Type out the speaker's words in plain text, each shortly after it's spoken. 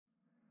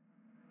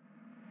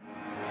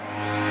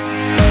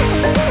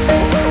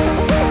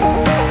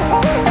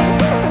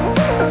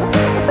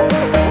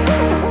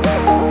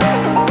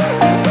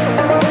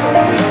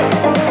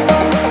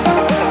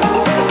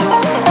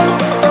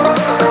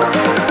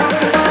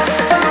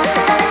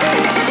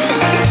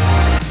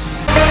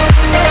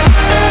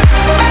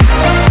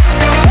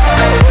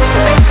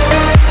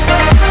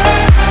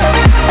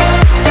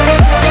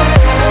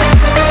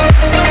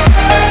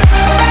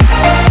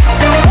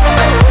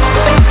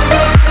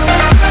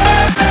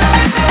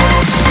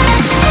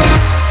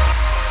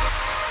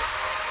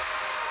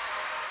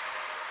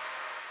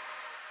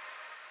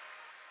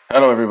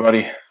Hello,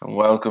 everybody, and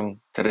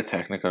welcome to the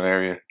Technical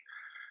Area,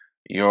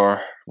 your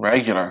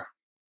regular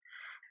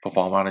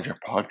Football Manager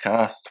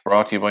podcast,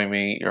 brought to you by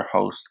me, your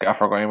host,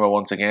 Gaffer Grima,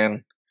 once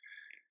again.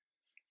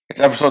 It's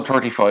episode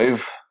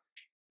 35.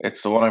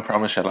 It's the one I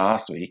promised you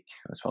last week.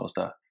 I suppose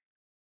that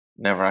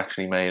never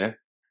actually made it.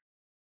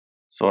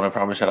 So when I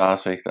promised you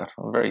last week that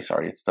I'm very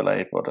sorry it's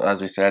delayed, but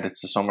as we said, it's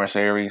the summer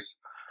series.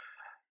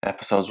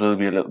 Episodes will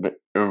be a little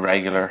bit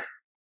irregular.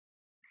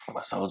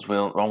 Episodes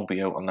won't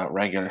be out on that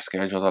regular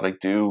schedule that I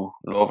do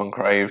love and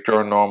crave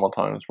during normal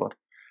times, but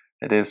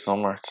it is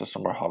summer. It's the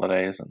summer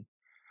holidays, and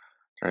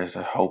there is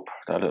a hope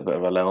that a little bit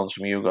of allowance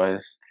from you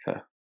guys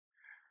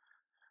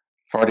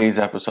for these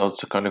episodes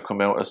to kind of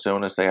come out as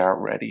soon as they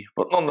are ready.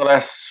 But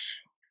nonetheless,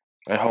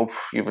 I hope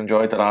you've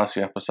enjoyed the last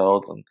few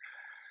episodes, and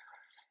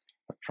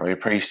I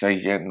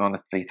appreciate you, and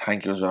honestly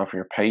thank you as well for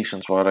your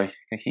patience while I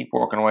can keep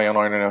working away on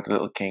ironing out the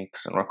little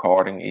kinks and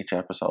recording each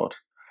episode.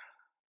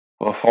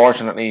 Well,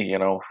 fortunately,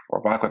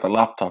 we're back with a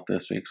laptop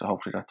this week, so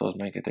hopefully that does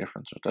make a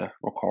difference with the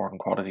recording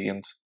quality,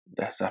 and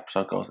this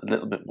episode goes a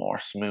little bit more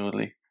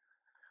smoothly.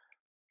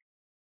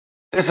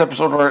 This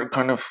episode, we're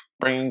kind of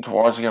bringing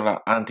towards that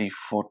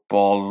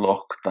anti-football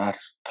look, that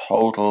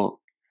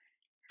total,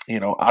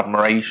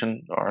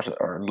 admiration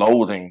or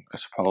loathing, I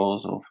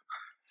suppose, of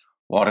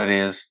what it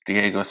is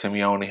Diego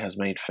Simeone has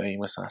made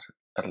famous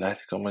at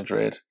Atletico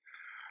Madrid.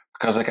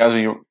 Because, as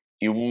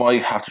you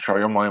might have to throw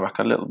your mind back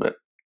a little bit,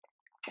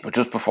 but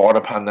just before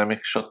the pandemic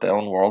shut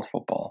down world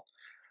football,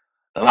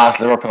 the last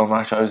Liverpool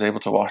match I was able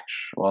to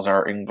watch was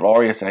our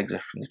inglorious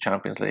exit from the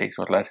Champions League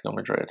to Atletico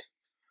Madrid.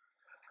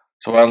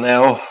 So while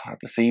now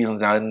the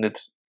season's ended,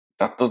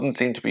 that doesn't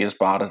seem to be as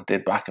bad as it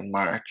did back in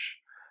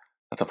March,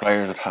 that the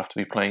players would have to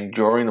be playing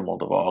during the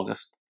month of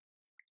August.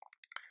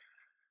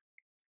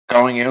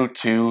 Going out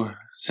to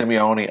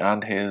Simeone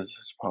and his,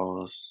 I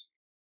suppose,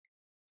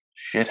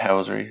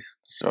 shithousery,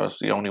 so it's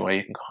the only way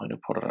you can kind of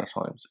put it at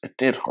times. It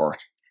did hurt.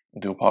 I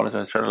do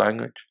apologise for the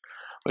language.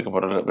 We can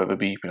put a little bit of a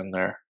beep in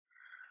there.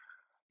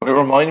 But it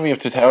reminded me of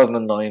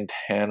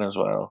 2009-10 as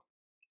well.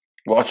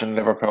 Watching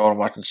Liverpool and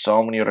watching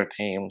so many other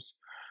teams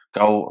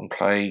go and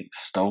play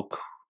Stoke.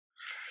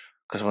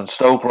 Because when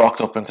Stoke rocked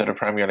up into the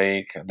Premier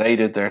League, they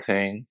did their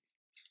thing.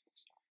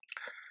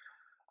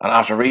 And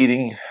after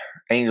reading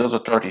Angels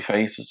with Dirty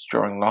Faces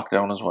during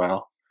lockdown as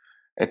well,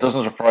 it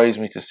doesn't surprise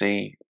me to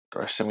see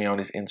where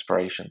Simeone's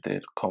inspiration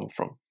did come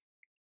from.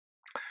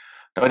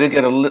 Now, I did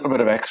get a little bit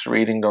of extra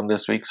reading done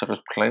this week, so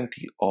there's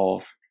plenty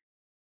of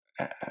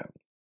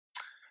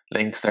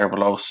links there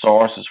below,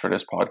 sources for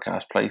this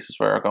podcast, places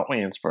where I got my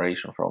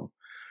inspiration from,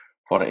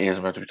 what it is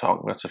I'm going to be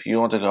talking about. So if you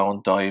want to go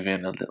and dive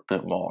in a little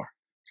bit more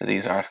to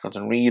these articles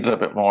and read a little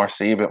bit more,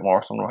 see a bit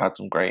more, some of them had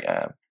some great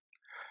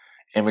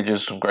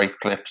images, some great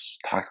clips,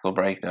 tactical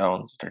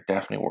breakdowns. They're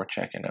definitely worth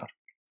checking out.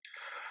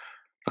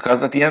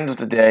 Because at the end of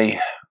the day,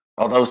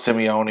 although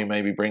Simeone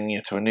may be bringing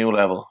you to a new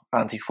level,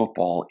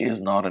 anti-football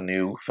is not a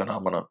new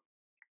phenomenon.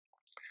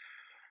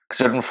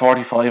 Considering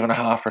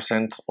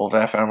 45.5% of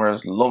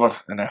FMers love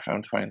it in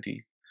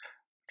FM20,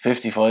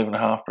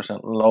 55.5%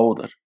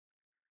 loathe it,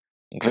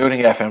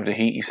 including FM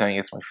Tahiti saying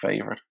it's my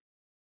favourite.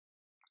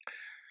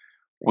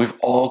 We've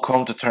all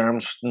come to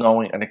terms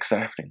knowing and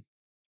accepting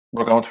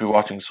we're going to be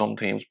watching some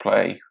teams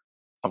play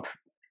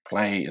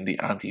in the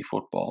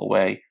anti-football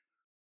way.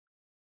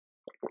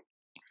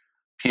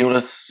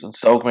 Pulis and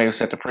Stoke may have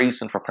set the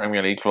precedent for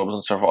Premier League clubs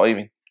in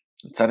surviving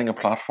and setting a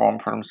platform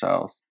for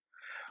themselves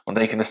when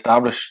they can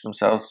establish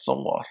themselves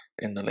somewhat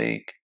in the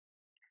league.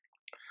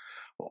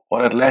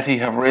 What Atleti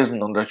have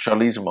risen under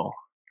Cholismo,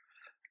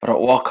 but at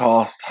what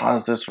cost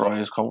has this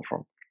rise come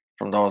from?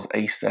 From those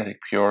aesthetic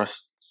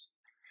purists,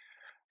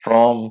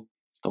 from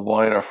the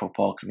wider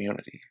football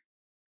community.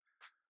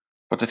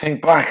 But to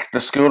think back, the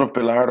school of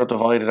Bilardo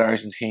divided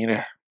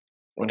Argentina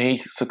when he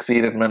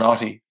succeeded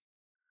Menotti.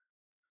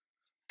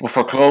 But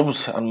for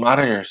clubs and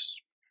managers,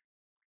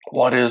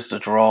 what is the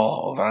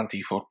draw of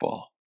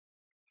anti-football?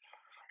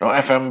 Now,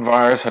 FM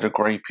Vars had a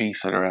great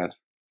piece I read.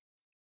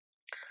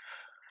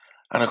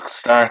 And it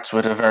starts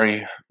with a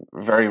very,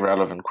 very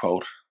relevant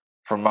quote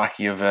from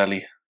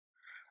Machiavelli,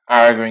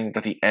 arguing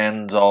that the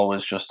ends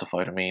always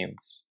justify the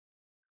means.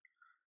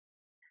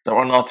 That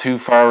we're not too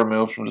far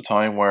removed from the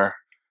time where,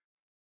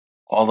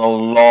 although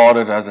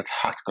lauded as a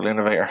tactical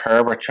innovator,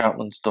 Herbert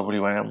Chapman's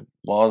WM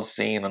was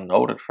seen and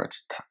noted for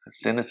its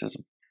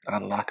cynicism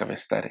and lack of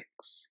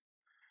aesthetics.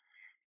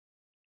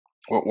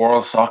 With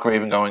World Soccer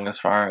even going as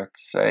far to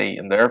say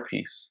in their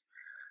piece,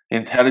 the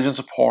intelligent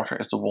supporter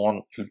is the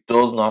one who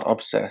does not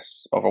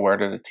obsess over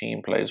whether the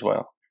team plays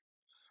well,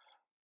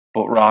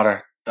 but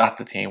rather that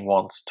the team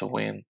wants to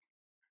win.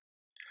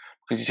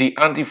 Because you see,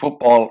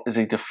 anti-football is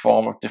a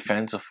form of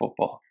defensive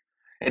football.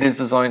 It is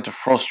designed to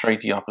frustrate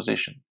the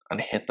opposition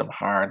and hit them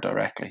hard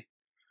directly.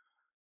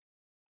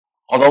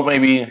 Although it may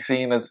be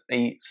seen as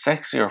a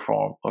sexier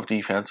form of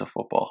defensive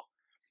football,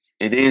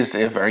 it is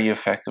a very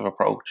effective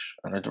approach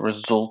and a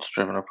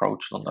results-driven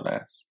approach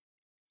nonetheless.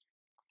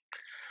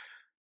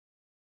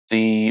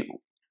 The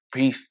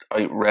piece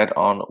I read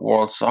on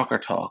World Soccer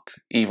Talk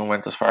even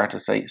went as far to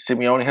say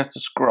Simeone has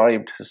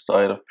described his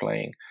style of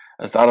playing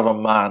as that of a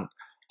man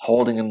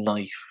holding a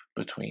knife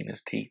between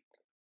his teeth.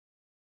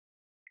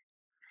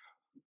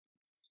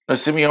 Now,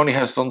 Simeone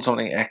has done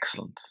something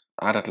excellent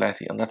at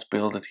Atleti, and that's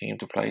build a team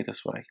to play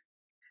this way.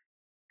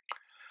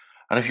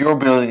 And if you're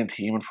building a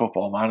team in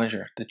Football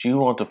Manager that you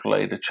want to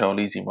play the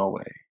Cholisimo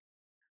way,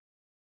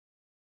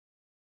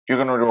 you're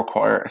going to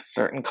require a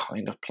certain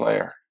kind of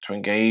player to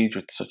engage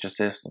with such a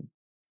system.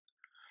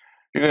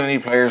 You're going to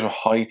need players with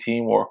high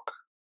teamwork,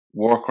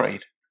 work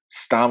rate,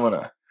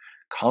 stamina,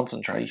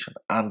 concentration,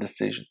 and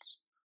decisions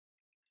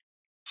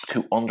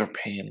to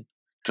underpin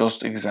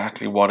just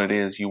exactly what it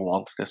is you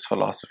want this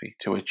philosophy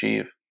to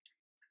achieve.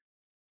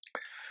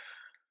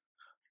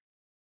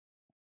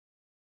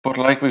 But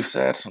like we've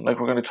said, and like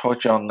we're going to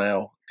touch on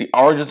now, the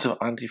origins of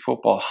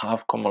anti-football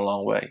have come a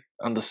long way,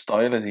 and the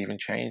style has even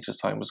changed as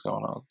time has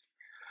gone on.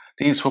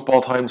 These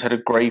Football Times had a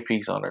great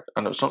piece on it,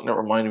 and it was something that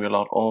reminded me a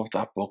lot of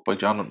that book by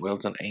Jonathan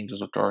Wilson,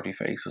 Angels with Dirty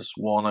Faces,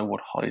 one I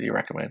would highly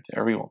recommend to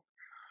everyone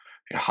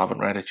if you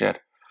haven't read it yet.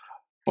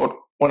 But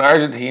when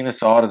Argentina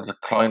saw the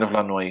decline of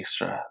La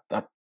Nuestra,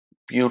 that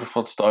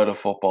beautiful style of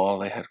football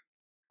they had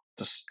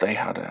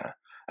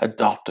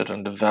adopted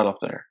and developed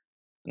there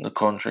in the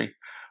country,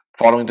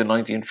 following the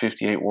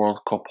 1958 World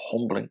Cup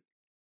humbling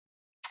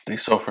they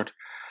suffered,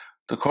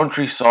 the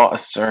country saw a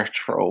search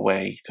for a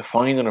way to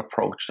find an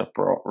approach that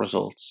brought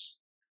results.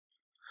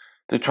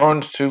 They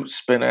turned to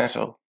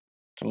Spinetto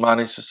to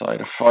manage the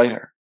side, a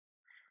fighter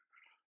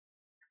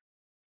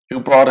who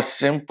brought a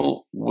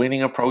simple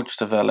winning approach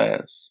to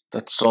Vélez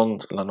that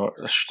shunned La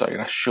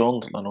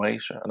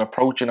Nuestra, an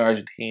approach in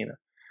Argentina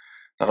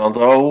that,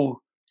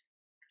 although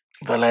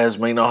Vélez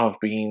may not have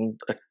been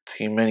a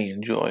team many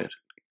enjoyed,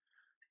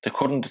 they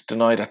couldn't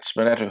deny that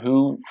Spinetto,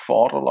 who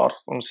fought a lot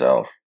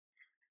himself,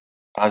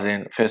 as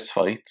in fist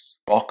fights,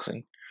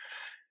 boxing,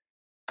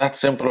 that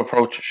simple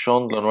approach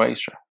shunned La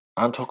Nuestra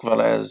and took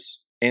Vélez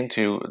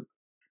into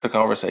the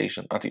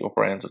conversation at the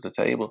upper ends of the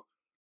table.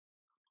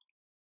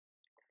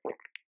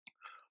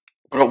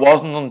 But it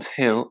wasn't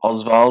until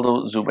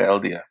Osvaldo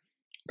Zubeldia,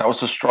 that was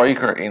the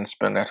striker in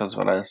Spinetto's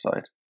Vélez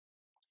side,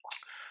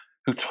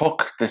 who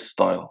took this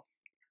style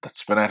that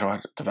Spinetto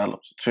had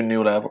developed to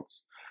new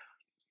levels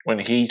when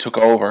he took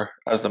over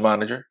as the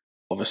manager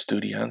of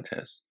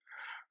Estudiantes,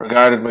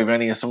 regarded by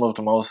many as one of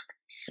the most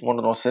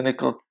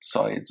cynical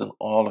sides in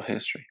all of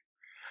history.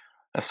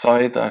 A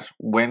side that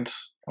went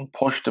and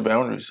pushed the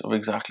boundaries of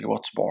exactly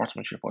what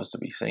sportsmanship was to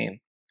be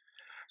seen.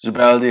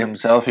 Zubeldia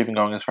himself even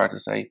going as far to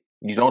say,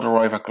 you don't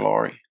arrive at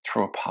glory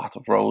through a path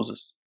of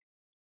roses.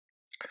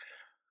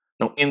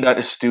 Now, in that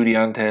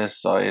Estudiantes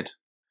side,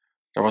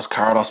 there was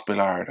Carlos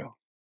Bilardo,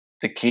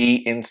 the key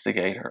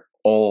instigator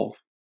of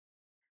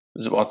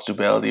what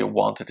Zubeldia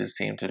wanted his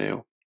team to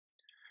do.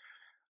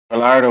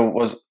 Bilardo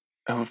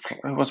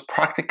was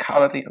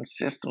practicality and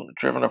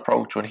system-driven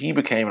approach when he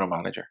became a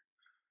manager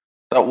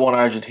that won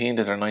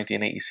Argentina their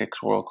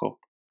 1986 World Cup.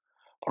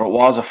 But it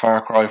was a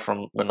far cry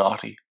from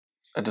Menotti,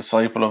 a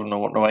disciple of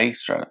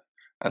Nuestra,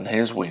 and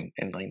his win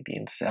in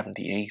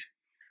 1978.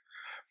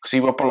 See,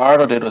 what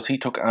Bilardo did was he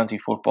took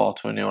anti-football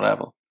to a new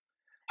level.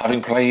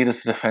 Having played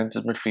as a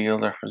defensive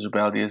midfielder for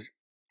Zubeldia's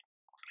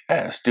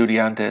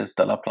Estudiantes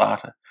de La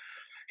Plata,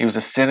 he was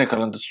a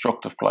cynical and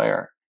destructive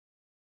player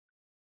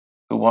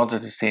who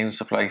wanted his teams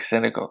to play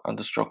cynical and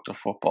destructive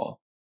football.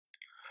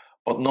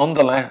 But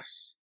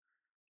nonetheless,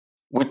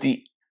 with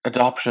the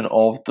adoption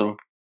of the,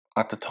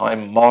 at the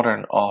time,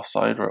 modern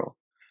offside rule,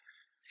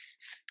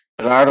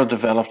 Bilardo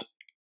developed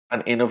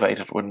and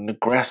innovated with an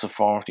aggressive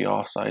form of the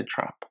offside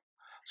trap.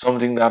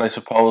 Something that I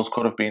suppose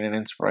could have been an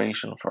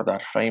inspiration for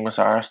that famous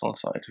Arsenal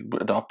side who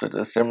adopted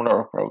a similar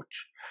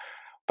approach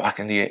back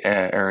in the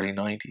early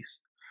 90s.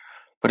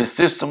 But his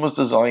system was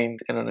designed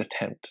in an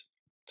attempt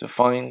to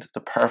find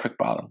the perfect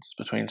balance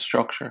between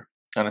structure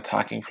and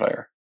attacking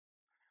flair.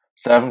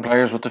 7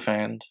 players would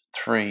defend,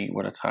 3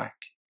 would attack.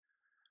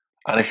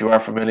 And if you are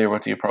familiar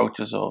with the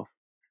approaches of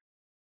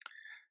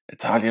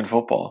Italian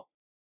football,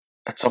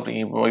 it's something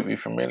you might be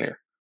familiar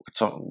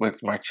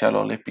with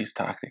Marcello Lippi's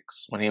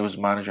tactics when he was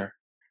manager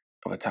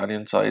of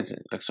Italian sides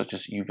such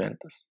as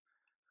Juventus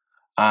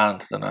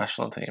and the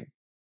national team.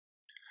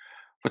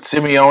 But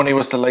Simeone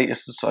was the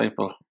latest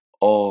disciple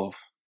of,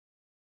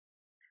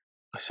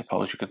 I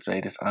suppose you could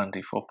say, this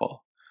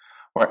anti-football,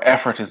 where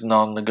effort is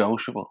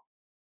non-negotiable.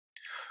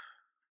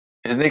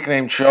 His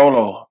nickname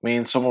Cholo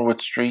means someone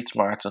with street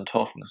smarts and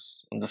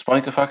toughness, and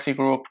despite the fact he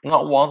grew up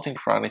not wanting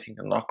for anything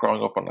and not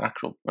growing up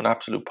in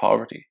absolute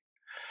poverty,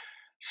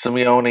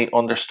 Simeone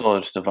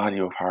understood the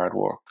value of hard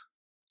work,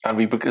 and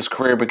his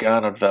career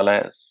began at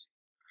Vélez.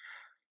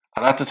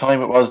 And at the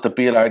time it was the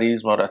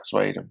Bilardismo that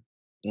swayed him,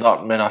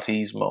 not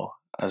Menottismo,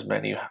 as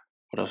many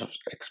would have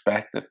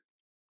expected.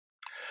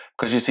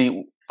 Because you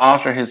see,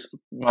 after his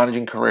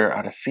managing career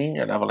at a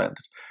senior level ended,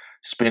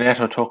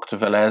 Spinetto took to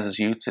Vélez's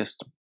youth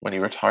system when he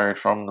retired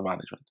from the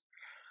management.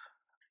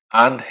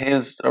 And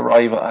his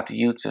arrival at the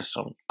youth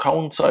system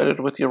coincided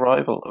with the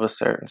arrival of a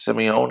certain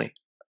Simeone,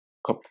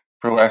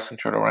 progressing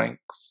through the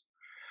ranks.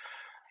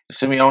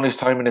 Simeone's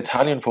time in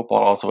Italian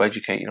football also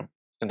educated him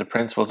in the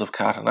principles of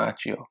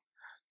Catenaccio,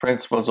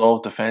 principles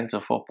of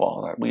defensive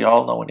football that we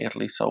all know in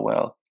Italy so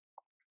well.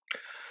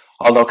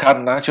 Although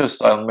Catenaccio's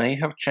style may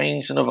have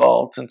changed and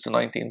evolved since the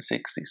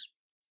 1960s,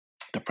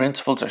 the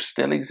principles are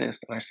still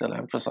exist and are still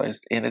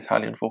emphasised in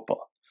Italian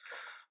football.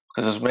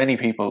 Because as many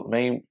people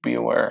may be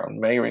aware and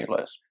may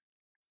realise,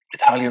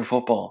 Italian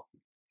football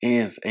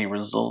is a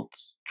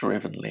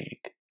results-driven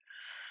league.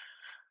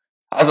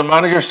 As a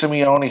manager,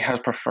 Simeone has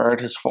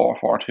preferred his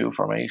 4-4-2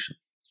 formation.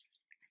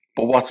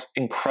 But what's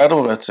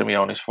incredible about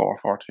Simeone's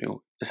 4-4-2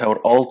 is how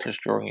it alters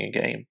during a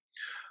game,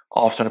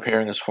 often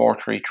appearing as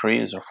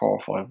 4-3-3s or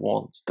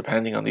 4-5-1s,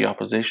 depending on the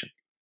opposition.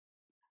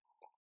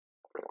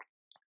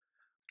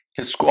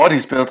 His squad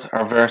he's built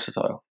are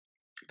versatile.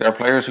 There are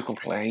players who can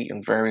play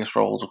in various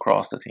roles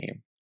across the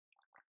team.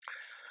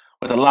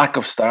 With a lack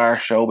of star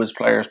showbiz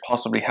players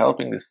possibly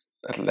helping this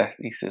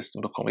Atleti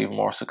system become even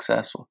more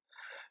successful.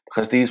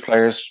 Because these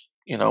players,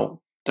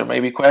 there may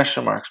be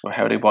question marks about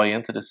how they buy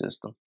into the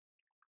system,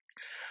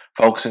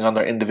 focusing on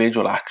their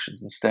individual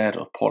actions instead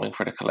of pulling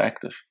for the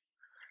collective.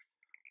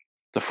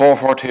 The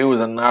 4-4-2 is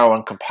a narrow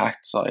and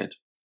compact side,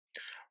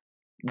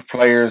 with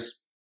players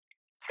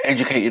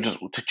educated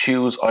to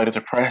choose either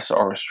to press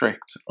or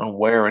restrict and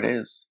where it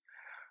is.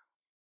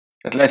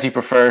 Atleti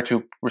prefer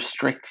to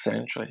restrict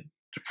centrally,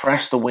 to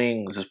press the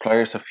wings as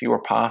players have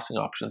fewer passing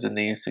options in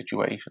these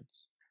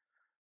situations.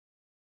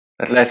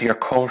 Atleti are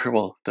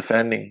comfortable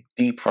defending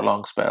deep for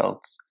long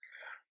spells.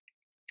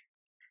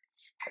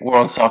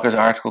 World Soccer's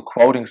article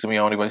quoting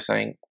Simeone by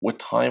saying, "With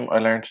time I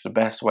learned the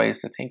best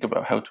ways to think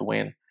about how to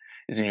win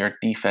is in your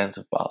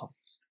defensive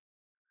balance."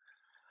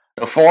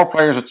 Now, 4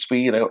 players with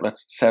speed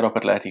outlets set up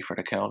Atleti for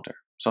the counter.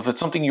 So if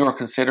it's something you're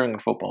considering in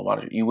Football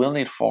Manager, you will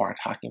need 4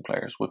 attacking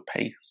players with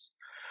pace.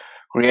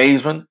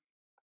 Griezmann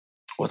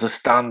was a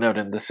standout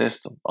in the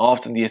system,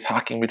 often the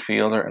attacking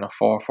midfielder in a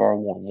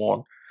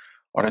 4-4-1-1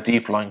 or a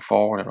deep lying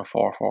forward in a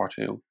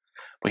 4-4-2.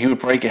 But he would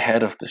break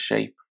ahead of the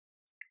shape,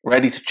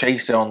 ready to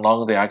chase down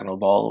long diagonal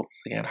balls,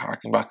 again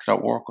harking back to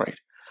that work rate,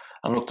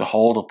 and look to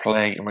hold up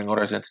play and bring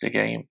others into the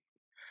game.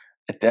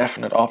 A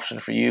definite option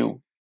for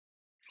you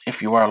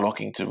if you are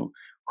looking to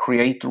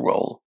create the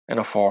role in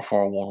a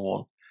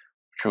 4-4-1-1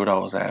 through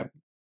those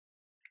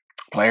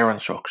player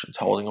instructions,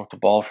 holding up the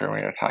ball for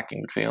your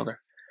attacking midfielder.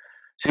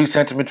 2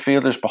 centre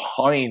midfielders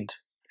behind,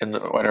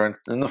 whether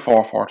in the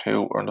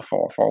 4-4-2 or in the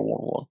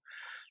 4-4-1-1.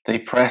 They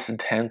press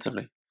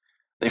intensively.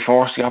 They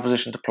force the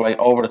opposition to play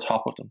over the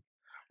top of them,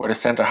 where the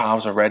centre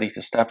halves are ready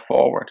to step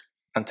forward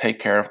and take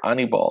care of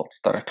any balls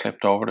that are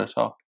clipped over the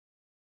top.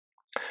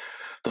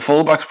 The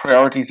fullback's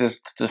priorities is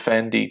to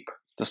defend deep,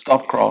 to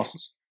stop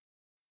crosses,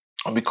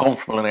 and be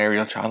comfortable in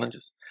aerial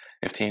challenges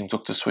if teams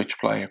look to switch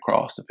play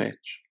across the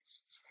pitch.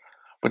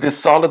 But this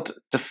solid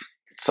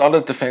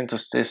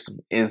defensive system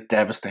is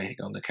devastating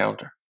on the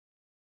counter.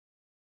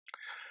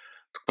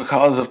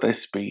 Because of their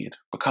speed,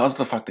 because of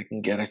the fact they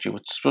can get at you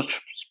with such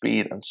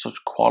speed and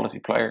such quality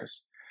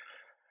players.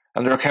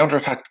 And their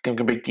counter-attacks can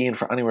begin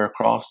from anywhere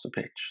across the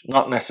pitch,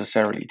 not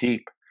necessarily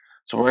deep.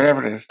 So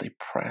wherever it is, they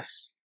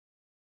press.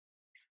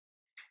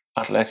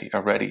 Atleti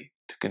are ready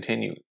to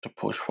continue to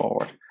push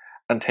forward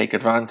and take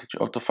advantage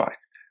of the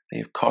fact they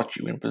have caught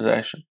you in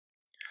possession.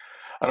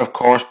 And of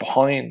course,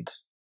 behind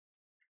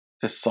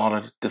this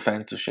solid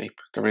defensive shape,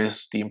 there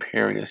is the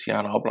imperious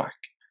Jan Oblak.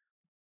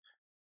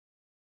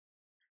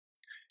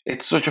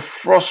 It's such a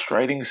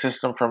frustrating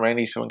system for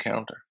many to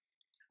encounter.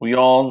 We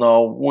all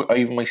know,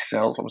 even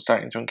myself, I'm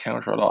starting to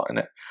encounter a lot in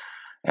it.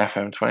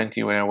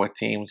 FM20, with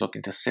teams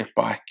looking to sit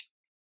back,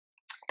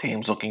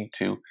 teams looking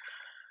to,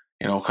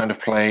 kind of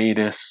play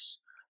this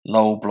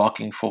low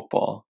blocking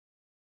football.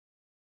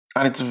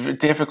 And it's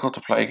difficult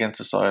to play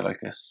against a side like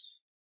this.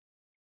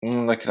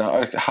 And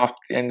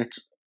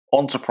it's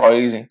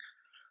unsurprising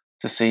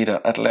to see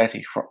that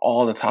Atleti, for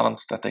all the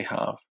talents that they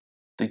have,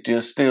 they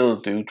still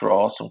do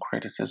draw some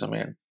criticism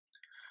in.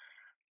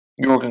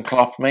 Jurgen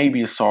Klopp may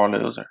be a sore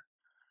loser,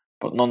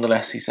 but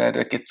nonetheless, he said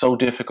it's so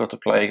difficult to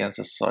play against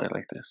a side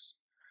like this.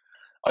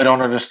 I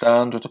don't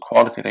understand with the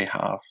quality they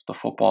have, the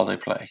football they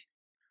play.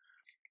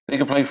 They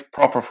can play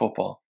proper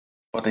football,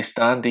 but they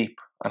stand deep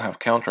and have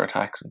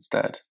counter-attacks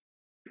instead.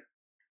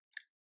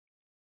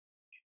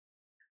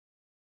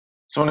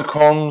 So when it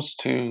comes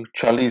to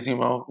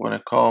Cialissimo, when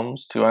it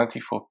comes to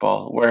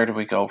anti-football, where do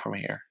we go from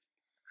here?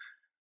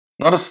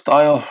 Not a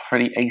style for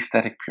the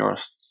aesthetic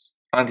purists.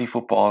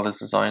 Anti-football is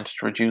designed to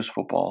reduce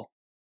football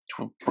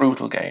to a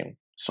brutal game,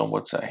 some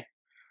would say.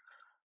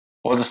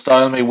 While the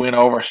style may win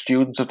over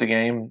students of the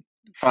game,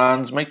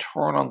 fans may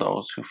turn on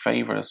those who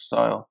favour this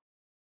style.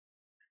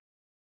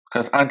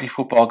 Because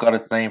anti-football got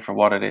its name for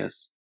what it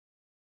is.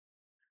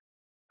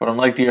 But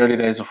unlike the early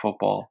days of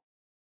football,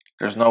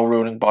 there's no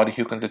ruling body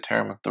who can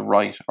determine the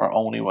right or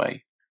only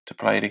way to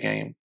play the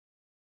game.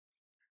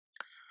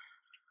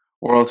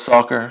 World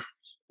Soccer,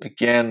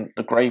 again,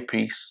 a great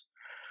piece.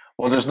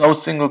 While there's no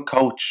single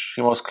coach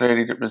he most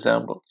clearly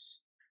resembles,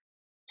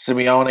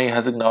 Simeone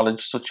has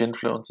acknowledged such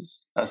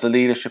influences as the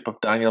leadership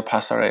of Daniel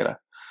Passarella,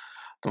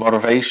 the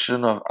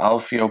motivation of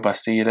Alfio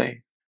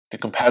Basile, the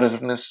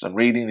competitiveness and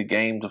reading the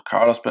games of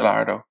Carlos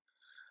Bilardo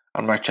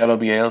and Marcelo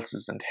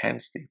Bielsa's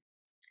intensity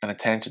and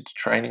attention to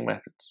training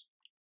methods.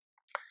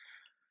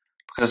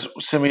 Because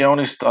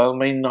Simeone's style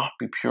may not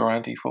be pure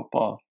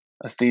anti-football,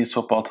 as These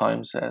Football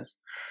Times says.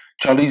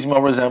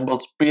 Cholismo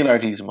resembles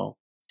Bilardismo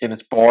in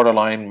its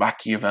borderline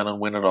Machiavellian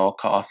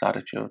win-at-all-costs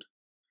attitude.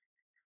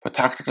 But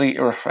tactically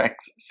it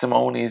reflects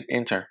Simone's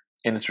Inter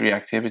in its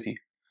reactivity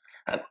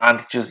and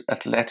Antich's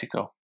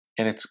Atletico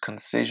in its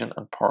concision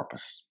and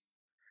purpose.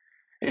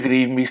 It could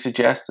even be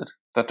suggested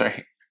that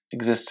there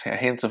exists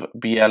hints of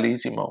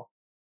Bielismo,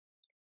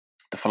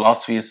 the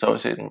philosophy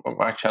associated with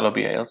Marcelo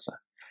Bielsa,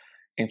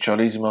 in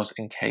Cholismo's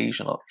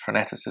occasional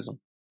freneticism.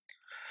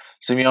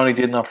 Simeone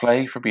did not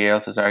play for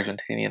Bielsa's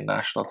Argentinian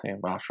national team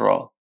after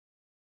all.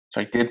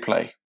 So he did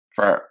play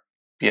for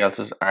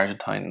Bielsa's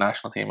Argentine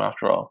national team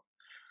after all.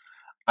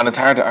 And it's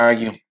hard to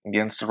argue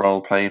against the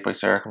role played by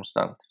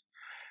circumstance,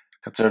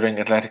 considering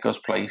Atletico's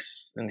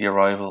place in the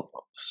arrival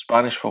of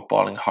Spanish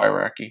footballing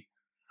hierarchy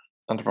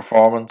and the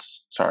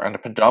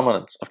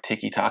predominance of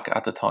tiki-taka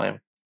at the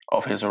time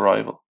of his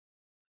arrival.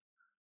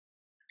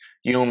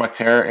 Ewan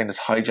McTair, in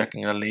his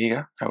Hijacking La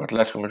Liga, How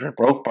Atletico Madrid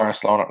Broke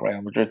Barcelona at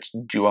Real Madrid's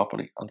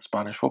duopoly on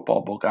Spanish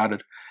football book,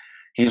 added,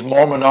 "He's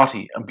more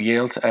Menotti and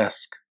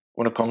Bielsa-esque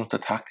when it comes to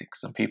tactics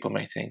than people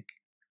may think."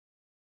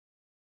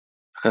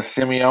 Because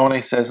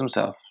Simeone says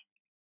himself,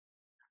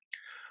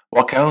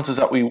 "What counts is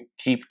that we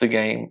keep the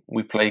game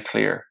we play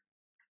clear.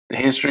 The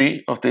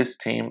history of this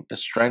team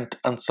is strength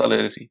and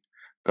solidity,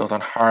 built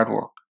on hard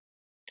work.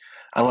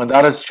 And when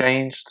that has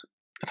changed,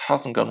 it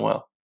hasn't gone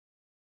well.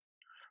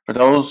 For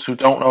those who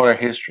don't know their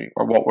history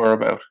or what we're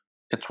about,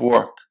 it's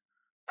work,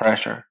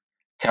 pressure,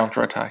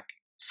 counter-attack,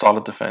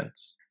 solid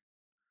defence.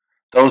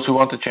 Those who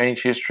want to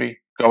change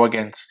history go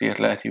against the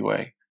Atleti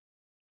way.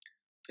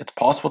 It's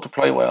possible to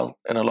play well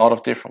in a lot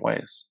of different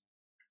ways.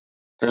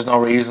 There's no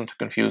reason to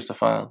confuse the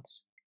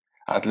fans.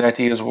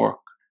 Atleti is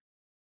work,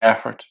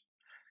 effort,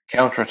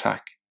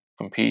 counter-attack,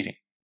 competing.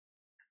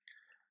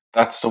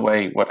 That's the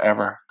way,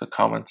 whatever the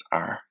comments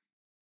are."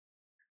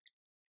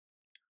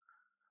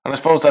 And I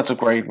suppose that's a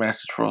great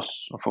message for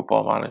us in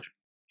Football Manager.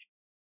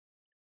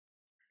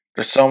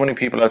 There's so many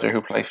people out there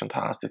who play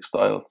fantastic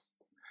styles,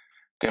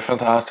 get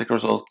fantastic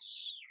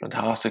results,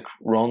 fantastic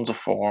runs of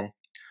form,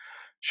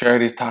 share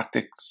these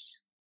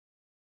tactics.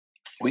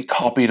 We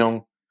copy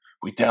them,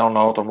 we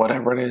download them,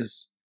 whatever it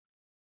is,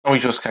 and we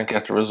just can't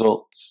get the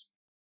results.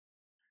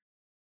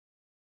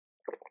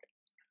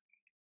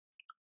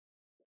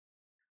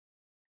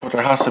 But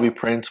there has to be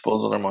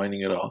principles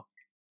undermining it all.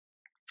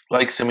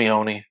 Like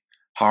Simeone,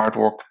 hard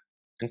work,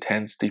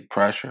 intensity,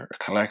 pressure, a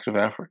collective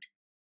effort.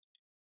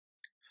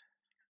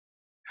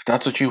 If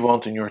that's what you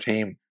want in your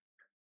team,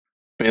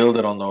 build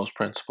it on those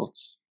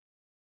principles.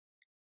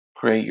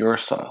 Create your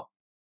style.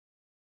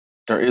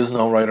 There is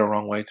no right or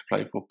wrong way to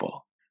play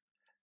football.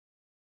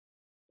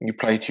 You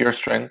play to your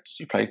strengths,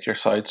 you play to your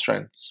side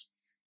strengths.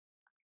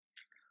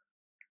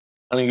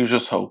 And you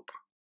just hope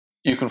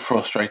you can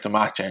frustrate the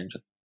match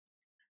engine.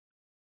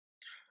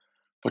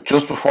 But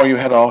just before you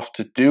head off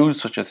to do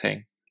such a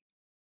thing,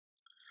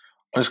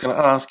 I'm just going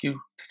to ask you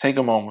to take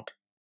a moment,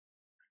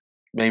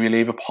 maybe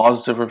leave a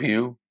positive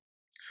review,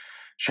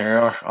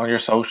 share on your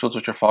socials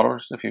with your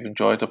followers if you've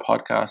enjoyed the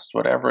podcast,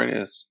 whatever it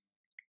is.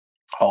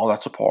 All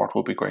that support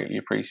will be greatly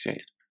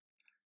appreciated.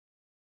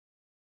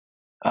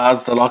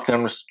 As the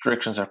lockdown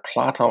restrictions are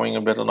plateauing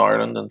a bit in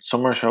Ireland and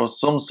summer shows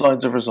some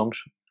signs of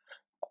resumption,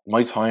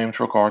 my time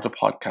to record the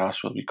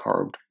podcast will be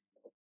curbed.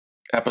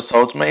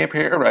 Episodes may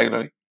appear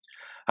irregularly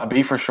and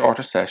be for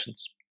shorter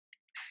sessions,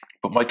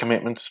 but my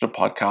commitment to the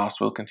podcast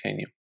will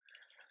continue.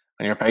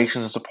 And your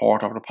patience and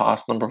support over the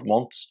past number of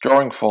months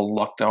during full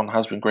lockdown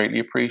has been greatly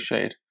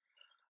appreciated.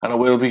 And it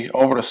will be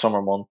over the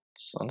summer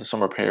months and the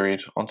summer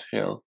period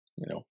until,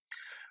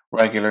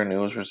 regular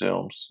news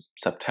resumes,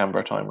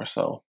 September time or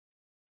so.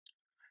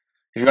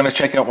 If you're going to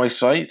check out my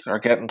site or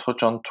get in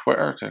touch on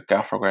Twitter to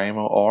Gaffer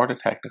Grahamo or the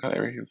technical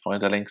area, you'll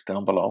find the links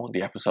down below in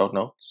the episode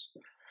notes.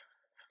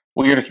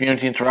 The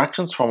community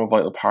interactions form a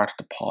vital part of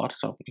the pod,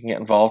 so you can get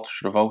involved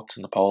through the votes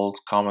and the polls,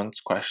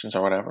 comments, questions,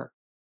 or whatever.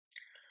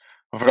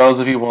 And for those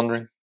of you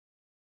wondering,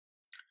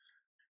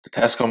 the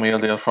Tesco meal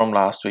deal from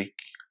last week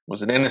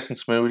was an innocent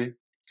smoothie,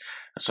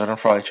 a southern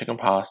fried chicken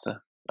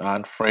pasta,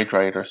 and Fried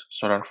Raiders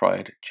southern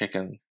fried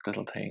chicken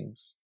little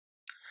things.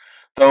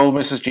 Though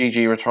Mrs.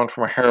 GG returned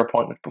from her hair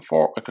appointment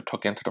before I could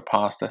tuck into the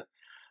pasta,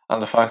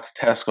 and the fact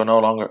that Tesco no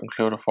longer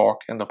include a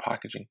fork in the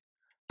packaging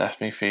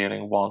left me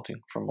feeling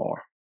wanting for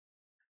more.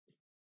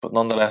 But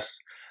nonetheless,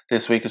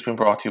 this week has been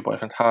brought to you by a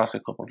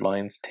fantastic cup of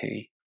Lions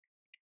tea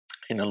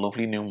in a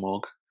lovely new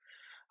mug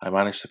I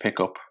managed to pick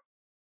up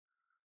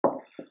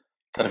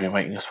that I've been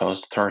waiting, I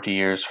suppose, 30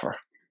 years for.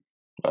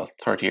 Well,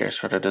 30 years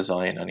for the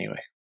design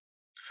anyway.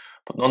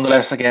 But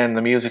nonetheless, again,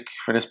 the music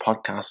for this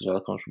podcast as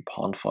well comes from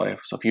Pond 5.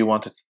 So if you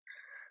wanted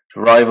to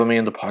rival me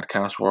in the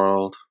podcast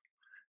world,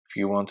 if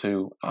you want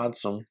to add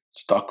some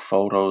stock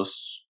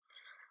photos,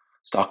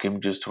 stock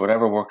images to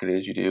whatever work it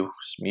is you do,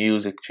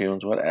 music,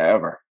 tunes,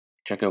 whatever,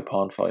 check out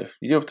Pond 5.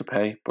 You do have to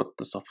pay, but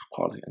the stuff is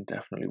quality and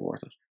definitely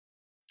worth it.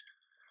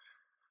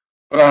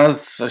 But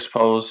as I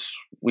suppose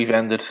we've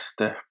ended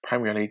the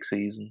Premier League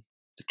season,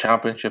 the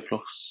Championship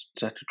looks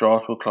set to draw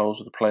to a close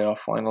with the playoff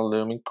final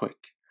looming quick,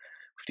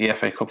 with the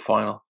FA Cup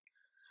final,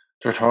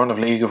 the return of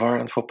League of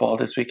Ireland football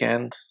this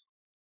weekend,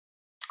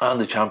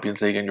 and the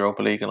Champions League and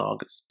Europa League in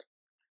August.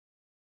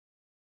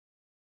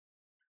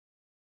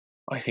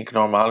 I think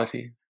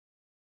normality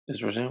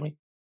is resuming.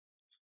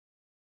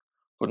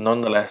 But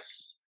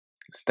nonetheless,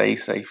 stay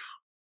safe.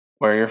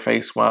 Wear your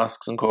face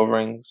masks and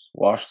coverings,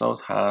 wash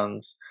those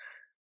hands,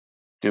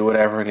 do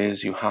whatever it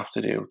is you have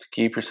to do to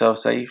keep yourself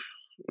safe,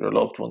 your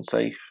loved ones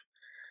safe,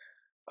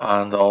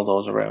 and all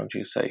those around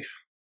you safe.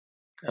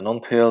 And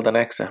until the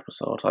next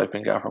episode, I've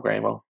been Gaffer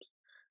Graymo.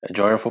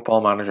 Enjoy your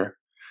Football Manager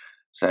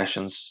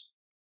sessions.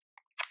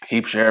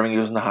 Keep sharing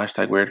using the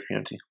hashtag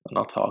WeirdCommunity, and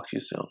I'll talk to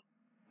you soon.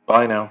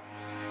 Bye now.